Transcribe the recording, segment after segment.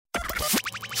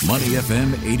Money FM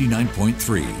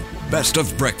 89.3. Best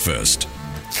of breakfast.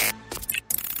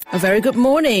 A very good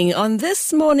morning. On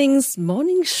this morning's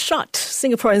Morning Shot,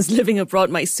 Singaporeans living abroad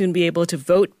might soon be able to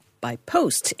vote by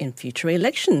post in future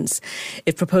elections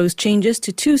if proposed changes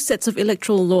to two sets of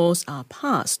electoral laws are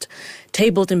passed.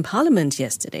 Tabled in Parliament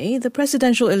yesterday, the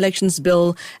Presidential Elections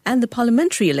Bill and the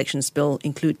Parliamentary Elections Bill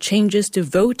include changes to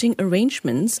voting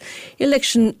arrangements,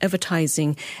 election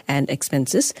advertising and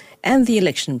expenses, and the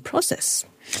election process.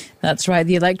 That's right.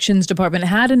 The Elections Department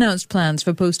had announced plans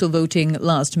for postal voting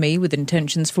last May with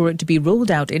intentions for it to be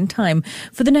rolled out in time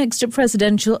for the next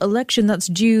presidential election that's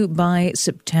due by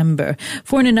September.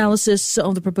 For an analysis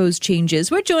of the proposed changes,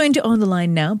 we're joined on the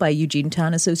line now by Eugene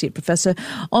Tan, Associate Professor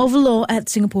of Law at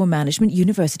Singapore Management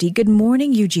University. Good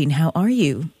morning, Eugene. How are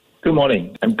you? Good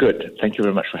morning. I'm good. Thank you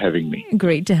very much for having me.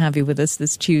 Great to have you with us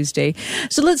this Tuesday.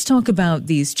 So let's talk about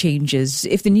these changes.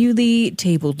 If the newly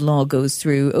tabled law goes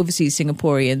through, overseas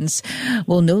Singaporeans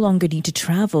will no longer need to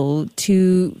travel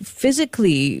to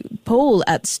physically poll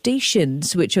at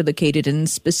stations which are located in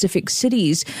specific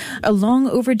cities. A long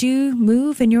overdue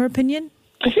move, in your opinion?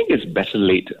 I think it's better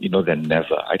late, than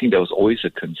never. I think there was always a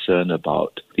concern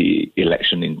about the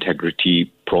election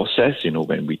integrity process,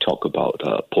 when we talk about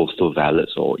postal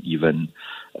ballots or even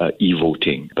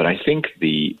e-voting. But I think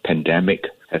the pandemic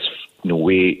has, in a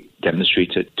way,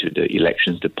 demonstrated to the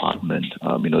elections department,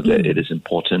 that it is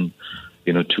important,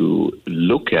 to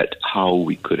look at how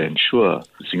we could ensure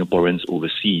Singaporeans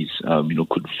overseas,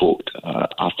 could vote.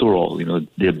 After all,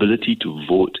 the ability to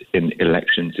vote in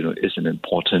elections, is an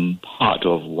important part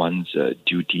of one's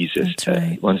duties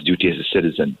one's duty as a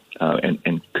citizen.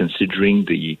 And considering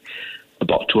the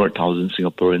about 200,000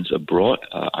 Singaporeans abroad,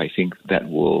 I think that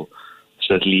will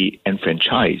certainly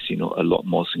enfranchise, a lot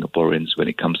more Singaporeans when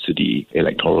it comes to the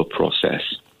electoral process.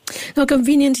 Now,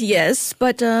 convenient, yes,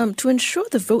 but to ensure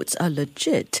the votes are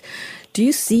legit, do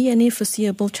you see any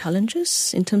foreseeable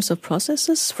challenges in terms of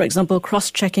processes? For example,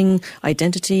 cross-checking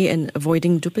identity and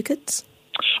avoiding duplicates?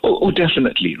 Oh,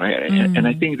 definitely, right? And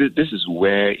I think that this is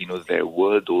where, there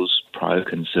were those prior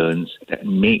concerns that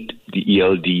made the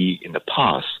ELD in the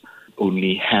past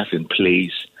only have in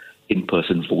place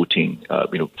in-person voting,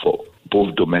 for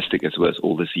both domestic as well as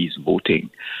overseas voting.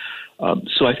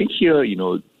 So I think here,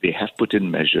 they have put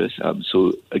in measures.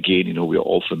 So again, we're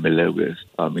all familiar with,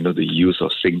 the use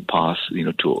of SingPass,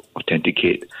 to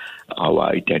authenticate our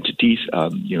identities.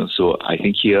 So I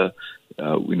think here,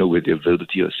 with the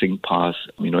availability of SingPass,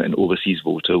 an overseas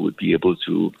voter would be able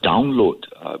to download,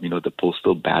 the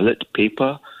postal ballot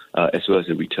paper, as well as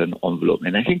the return envelope.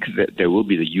 And I think that there will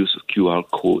be the use of QR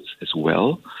codes as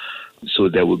well. So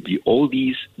there will be all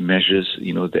these measures,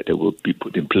 that will be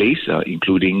put in place,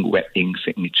 including wet ink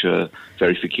signature,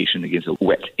 verification against a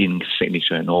wet ink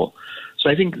signature and all. So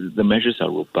I think the measures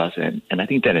are robust, and I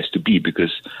think that has to be,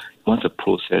 because once a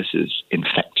process is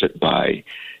infected by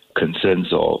concerns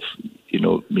of,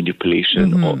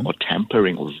 manipulation or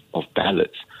tampering of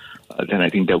ballots, then I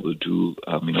think that will do,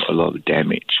 a lot of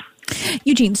damage.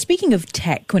 Eugene, speaking of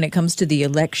tech, when it comes to the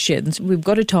elections, we've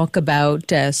got to talk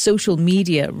about social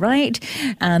media, right?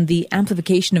 And the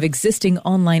amplification of existing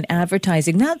online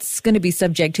advertising. That's going to be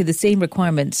subject to the same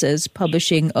requirements as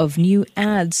publishing of new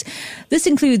ads. This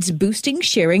includes boosting,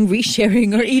 sharing,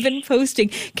 resharing, or even posting.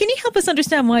 Can you help us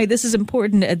understand why this is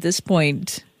important at this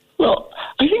point? Well,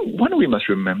 I think we must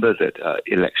remember that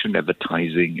election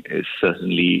advertising is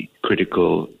certainly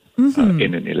critical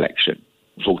in an election.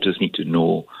 Voters need to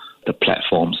know the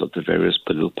platforms of the various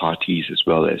political parties as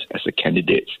well as the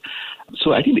candidates.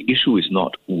 So I think the issue is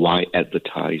not why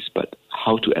advertise, but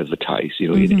how to advertise,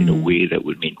 in a way that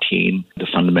would maintain the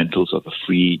fundamentals of a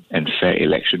free and fair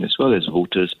election, as well as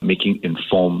voters making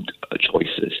informed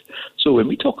choices. So when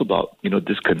we talk about,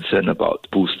 this concern about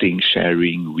boosting,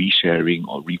 sharing, resharing,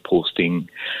 or reposting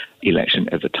election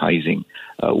advertising,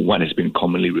 one has been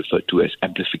commonly referred to as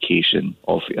amplification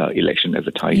of election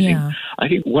advertising. Yeah. I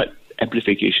think what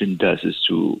amplification does is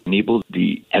to enable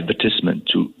the advertisement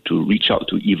to reach out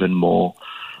to even more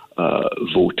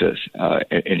voters. And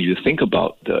if you think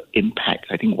about the impact,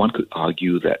 I think one could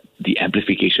argue that the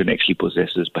amplification actually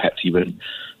possesses perhaps even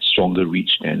stronger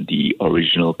reach than the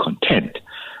original content.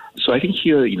 So I think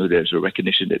here, there's a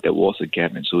recognition that there was a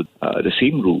gap, and so the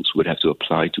same rules would have to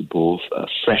apply to both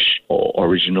fresh or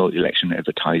original election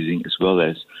advertising as well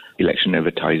as election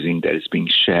advertising that is being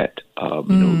shared,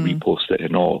 reposted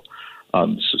and all.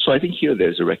 So I think here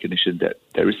there's a recognition that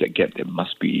there is a gap that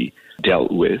must be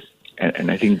dealt with.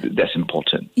 And I think that's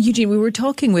important. Eugene, we were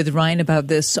talking with Ryan about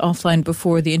this offline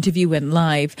before the interview went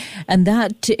live, and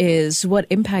that is what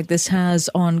impact this has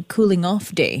on cooling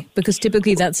off day, because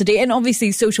typically that's a day, and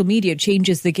obviously social media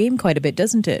changes the game quite a bit,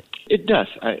 doesn't it? It does.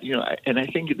 And I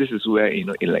think this is where,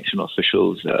 election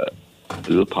officials,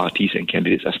 political parties and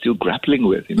candidates are still grappling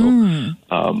with,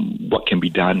 what can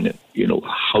be done,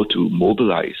 how to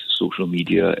mobilize social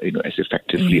media, as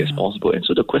effectively as possible. And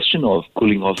so the question of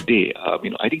cooling off day,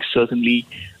 I think certainly,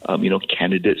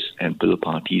 candidates and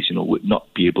political parties, would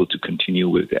not be able to continue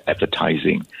with their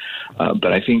advertising.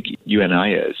 But I think you and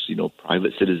I, as,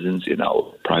 private citizens in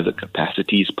our private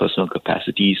capacities, personal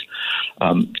capacities,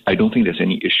 I don't think there's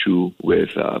any issue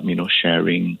with,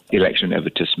 sharing election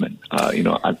advertisement,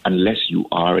 unless you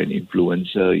are an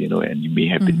influencer, and you may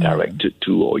have been directed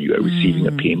to, or you are receiving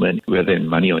a payment, whether in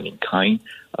money or in kind,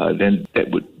 then that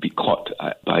would be caught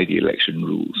by the election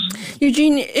rules.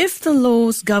 Eugene, if the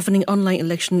laws governing online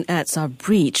election ads are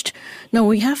breached,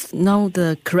 we have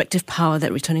the corrective power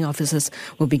that returning officers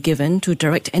will be given to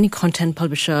direct any content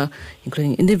publisher,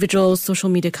 including individuals, social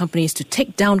media companies, to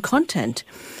take down content.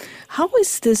 How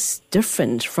is this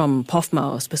different from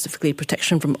POFMA, specifically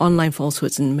Protection from Online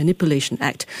Falsehoods and Manipulation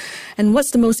Act? And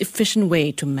what's the most efficient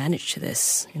way to manage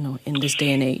this, in this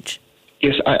day and age?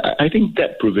 Yes, I think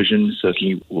that provision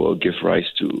certainly will give rise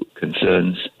to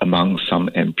concerns among some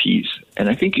MPs. And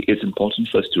I think it's important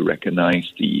for us to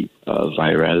recognize the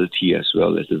virality as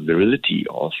well as the virility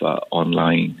of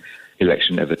online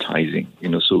election advertising.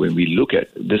 So when we look at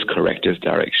this corrective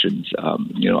directions,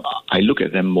 I look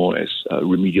at them more as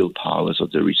remedial powers of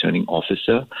the returning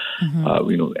officer,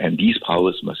 and these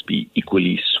powers must be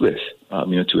equally swift,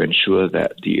 to ensure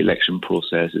that the election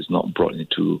process is not brought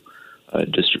into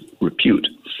disrepute.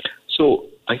 So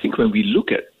I think when we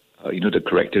look at the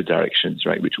corrective directions,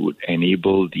 right, which would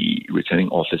enable the returning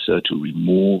officer to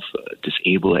remove,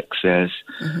 disable access,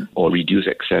 or reduce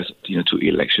access, to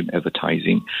election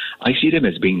advertising, I see them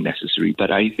as being necessary.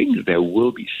 But I think there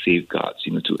will be safeguards,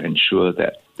 to ensure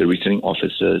that the returning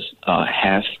officers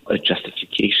have a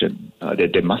justification.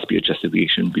 That there must be a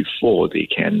justification before they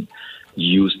can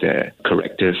use their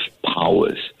corrective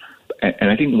powers.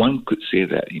 And I think one could say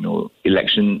that,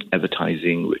 election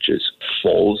advertising, which is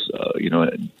false,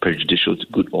 prejudicial to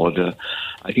good order,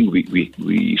 I think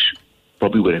we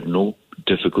probably would have no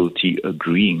difficulty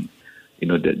agreeing,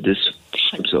 that these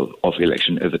types of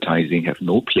election advertising have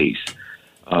no place.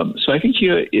 So I think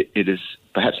here it is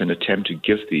perhaps an attempt to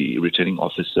give the returning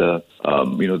officer,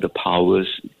 the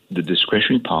powers, the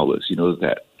discretionary powers,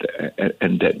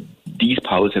 and that these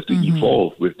powers have to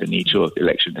evolve with the nature of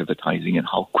election advertising and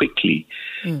how quickly,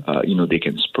 they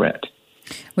can spread.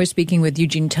 We're speaking with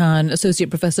Eugene Tan, Associate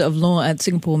Professor of Law at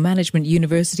Singapore Management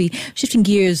University. Shifting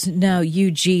gears now,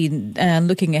 Eugene, and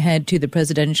looking ahead to the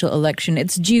presidential election.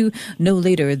 It's due no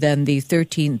later than the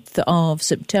 13th of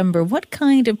September. What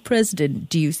kind of president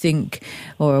do you think,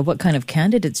 or what kind of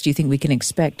candidates do you think we can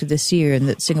expect this year and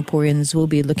that Singaporeans will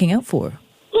be looking out for?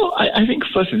 Well, I think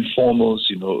first and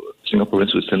foremost,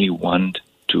 Singaporeans would certainly want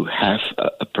to have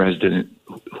a president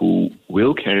who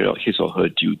will carry out his or her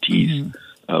duties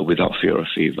without fear or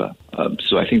favor.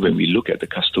 So I think when we look at the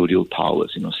custodial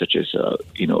powers, such as,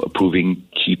 approving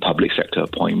key public sector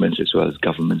appointments as well as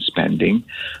government spending,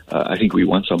 I think we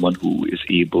want someone who is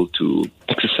able to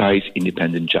exercise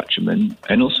independent judgment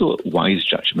and also wise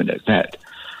judgment at that.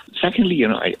 Secondly,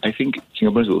 I think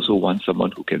Singaporeans also want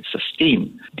someone who can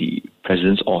sustain the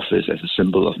president's office as a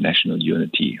symbol of national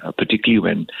unity, particularly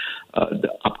when the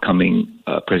upcoming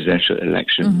presidential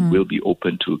election will be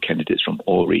open to candidates from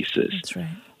all races. That's right.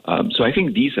 So I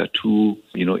think these are two,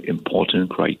 important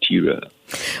criteria.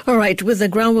 All right. With the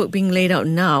groundwork being laid out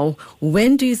now,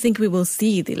 when do you think we will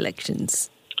see the elections?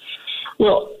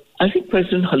 Well, I think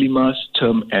President Halima's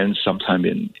term ends sometime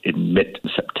in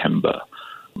mid-September.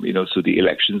 So the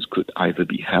elections could either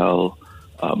be held,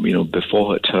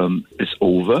 before her term is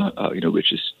over,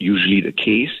 which is usually the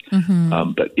case.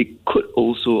 But it could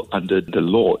also, under the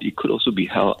law, it could also be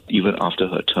held even after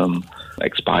her term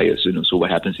expires. So what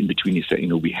happens in between is that,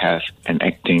 we have an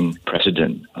acting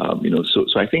president. So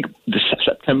I think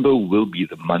September will be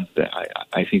the month that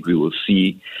I think we will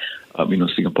see,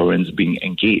 Singaporeans being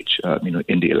engaged,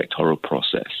 in the electoral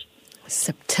process.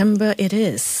 September it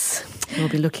is. We'll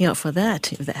be looking out for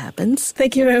that if that happens.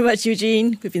 Thank you very much,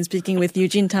 Eugene. We've been speaking with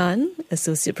Eugene Tan,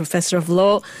 Associate Professor of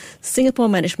Law, Singapore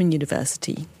Management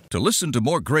University. To listen to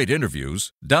more great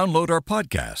interviews, download our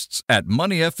podcasts at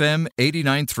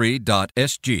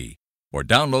moneyfm893.sg or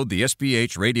download the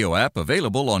SPH radio app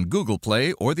available on Google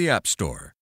Play or the App Store.